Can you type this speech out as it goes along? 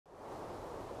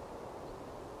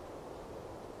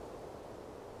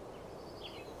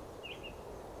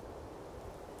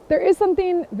There is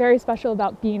something very special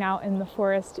about being out in the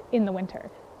forest in the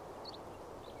winter.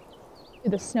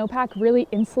 The snowpack really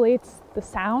insulates the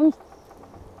sound.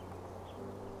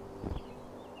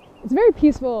 It's very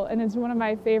peaceful and it's one of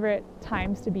my favorite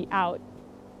times to be out.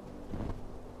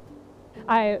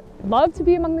 I love to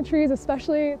be among the trees,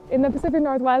 especially in the Pacific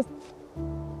Northwest.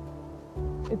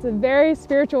 It's a very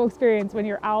spiritual experience when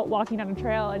you're out walking on a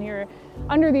trail and you're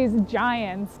under these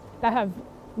giants that have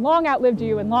long outlived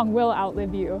you and long will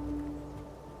outlive you.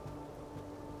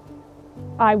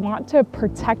 I want to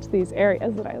protect these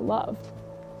areas that I love.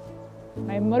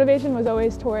 My motivation was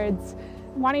always towards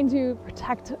wanting to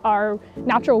protect our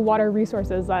natural water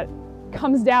resources that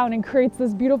comes down and creates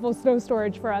this beautiful snow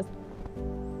storage for us.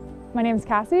 My name is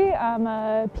Cassie. I'm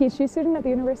a Ph.D. student at the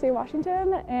University of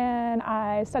Washington, and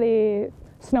I study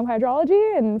snow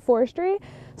hydrology and forestry.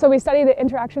 So we study the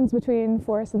interactions between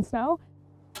forest and snow.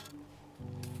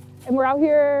 And we're out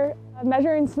here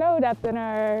measuring snow depth in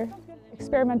our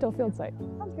experimental field site.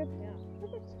 Sounds good. Yeah.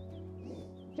 Perfect.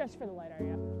 Just for the LiDAR,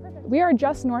 yeah. Perfect. We are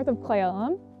just north of Cle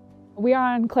Elum. We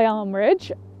are on Cle Elum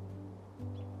Ridge.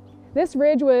 This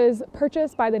ridge was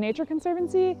purchased by the Nature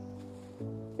Conservancy.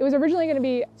 It was originally going to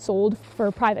be sold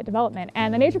for private development,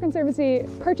 and the Nature Conservancy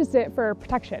purchased it for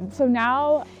protection. So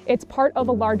now it's part of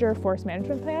a larger forest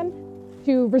management plan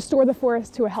to restore the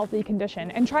forest to a healthy condition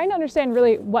and trying to understand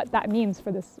really what that means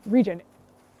for this region.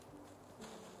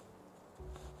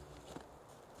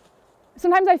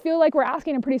 Sometimes I feel like we're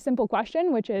asking a pretty simple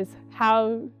question, which is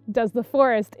how does the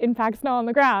forest impact snow on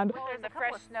the ground? There's a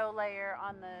fresh snow layer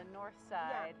on the north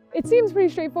side. It seems pretty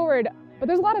straightforward, but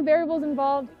there's a lot of variables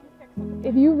involved.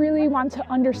 If you really want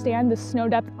to understand the snow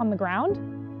depth on the ground,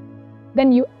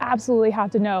 then you absolutely have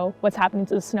to know what's happening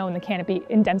to the snow in the canopy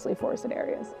in densely forested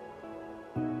areas.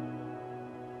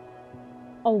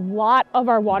 A lot of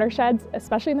our watersheds,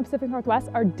 especially in the Pacific Northwest,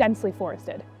 are densely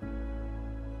forested.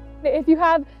 If you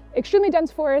have extremely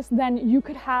dense forests, then you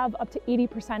could have up to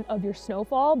 80% of your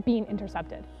snowfall being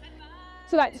intercepted.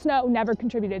 So that snow never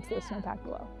contributed to the snowpack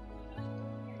below.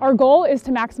 Our goal is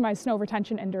to maximize snow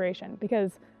retention and duration,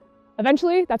 because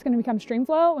eventually that's going to become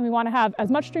streamflow, and we want to have as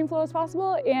much streamflow as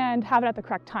possible and have it at the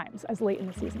correct times, as late in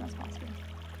the season as possible.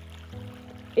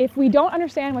 If we don't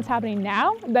understand what's happening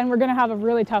now, then we're going to have a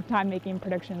really tough time making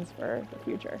predictions for the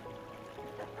future.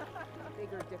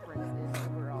 Bigger difference is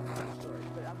overall storage,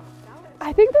 but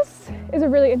I think this is a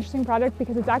really interesting project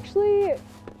because it's actually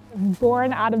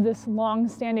born out of this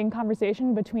long-standing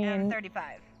conversation between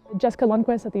Jessica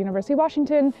Lundquist at the University of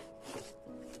Washington,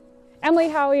 Emily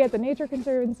Howie at the Nature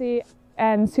Conservancy,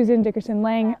 and Susan Dickerson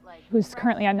Lang, who's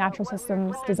currently at Natural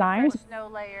Systems Design. Snow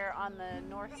layer on the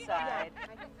north side.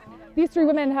 These three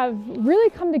women have really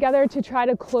come together to try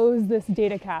to close this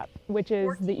data gap, which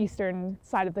is the eastern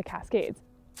side of the Cascades.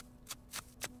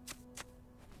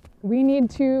 We need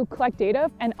to collect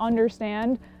data and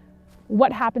understand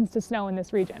what happens to snow in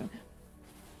this region.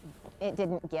 It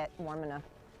didn't get warm enough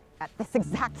at this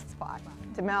exact spot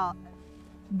to melt.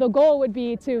 The goal would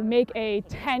be to make a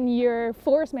 10-year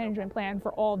forest management plan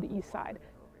for all of the east side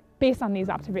based on these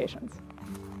observations.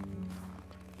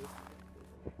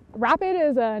 Rapid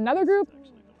is another group.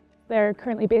 They're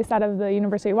currently based out of the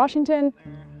University of Washington.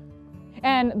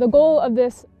 And the goal of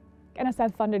this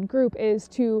NSF-funded group is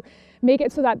to make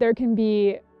it so that there can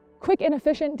be quick and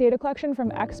efficient data collection from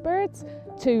experts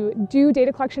to do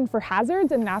data collection for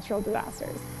hazards and natural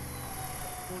disasters.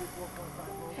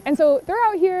 And so they're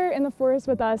out here in the forest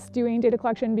with us doing data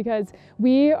collection because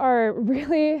we are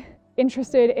really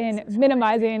interested in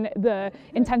minimizing the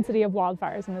intensity of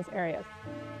wildfires in this area.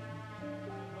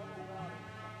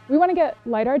 We want to get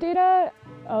LiDAR data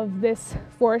of this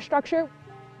forest structure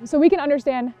so we can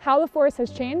understand how the forest has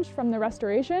changed from the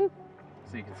restoration.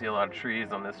 So you can see a lot of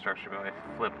trees on this structure, but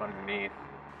I flip underneath.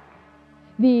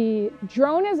 The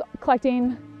drone is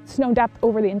collecting snow depth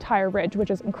over the entire ridge, which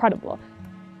is incredible.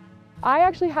 I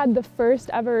actually had the first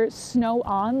ever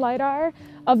snow-on LiDAR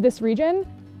of this region.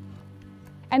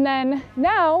 And then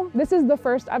now, this is the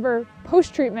first ever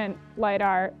post-treatment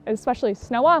LiDAR, especially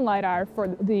snow-on LiDAR for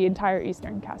the entire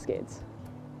Eastern Cascades.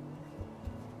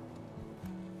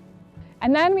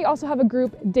 And then we also have a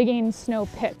group digging snow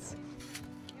pits.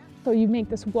 So you make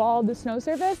this wall of the snow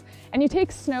surface, and you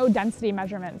take snow density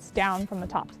measurements down from the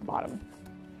top to the bottom.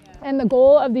 And the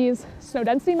goal of these snow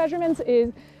density measurements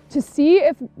is to see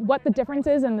what the difference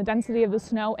is in the density of the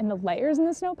snow and the layers in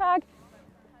the snowpack.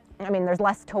 I mean, there's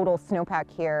less total snowpack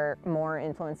here, more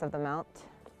influence of the melt.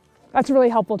 That's really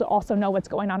helpful to also know what's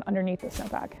going on underneath the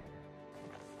snowpack.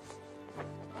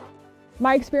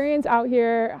 My experience out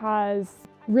here has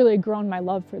really grown my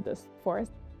love for this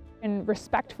forest and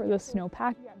respect for the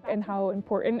snowpack and how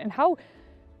important and how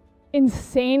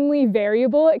insanely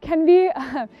variable it can be.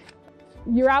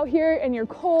 You're out here and you're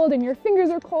cold and your fingers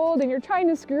are cold and you're trying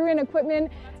to screw in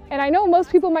equipment. And I know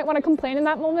most people might want to complain in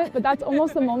that moment, but that's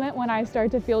almost the moment when I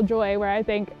start to feel joy, where I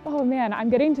think, oh man, I'm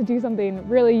getting to do something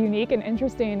really unique and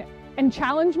interesting and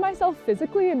challenge myself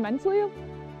physically and mentally.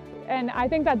 And I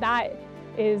think that that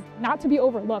is not to be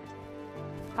overlooked,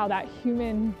 how that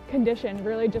human condition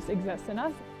really just exists in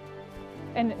us.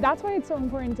 And that's why it's so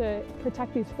important to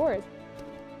protect these forests.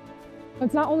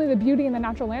 It's not only the beauty in the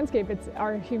natural landscape, it's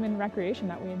our human recreation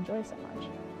that we enjoy so much.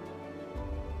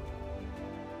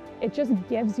 It just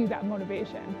gives you that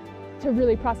motivation to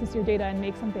really process your data and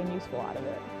make something useful out of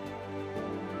it.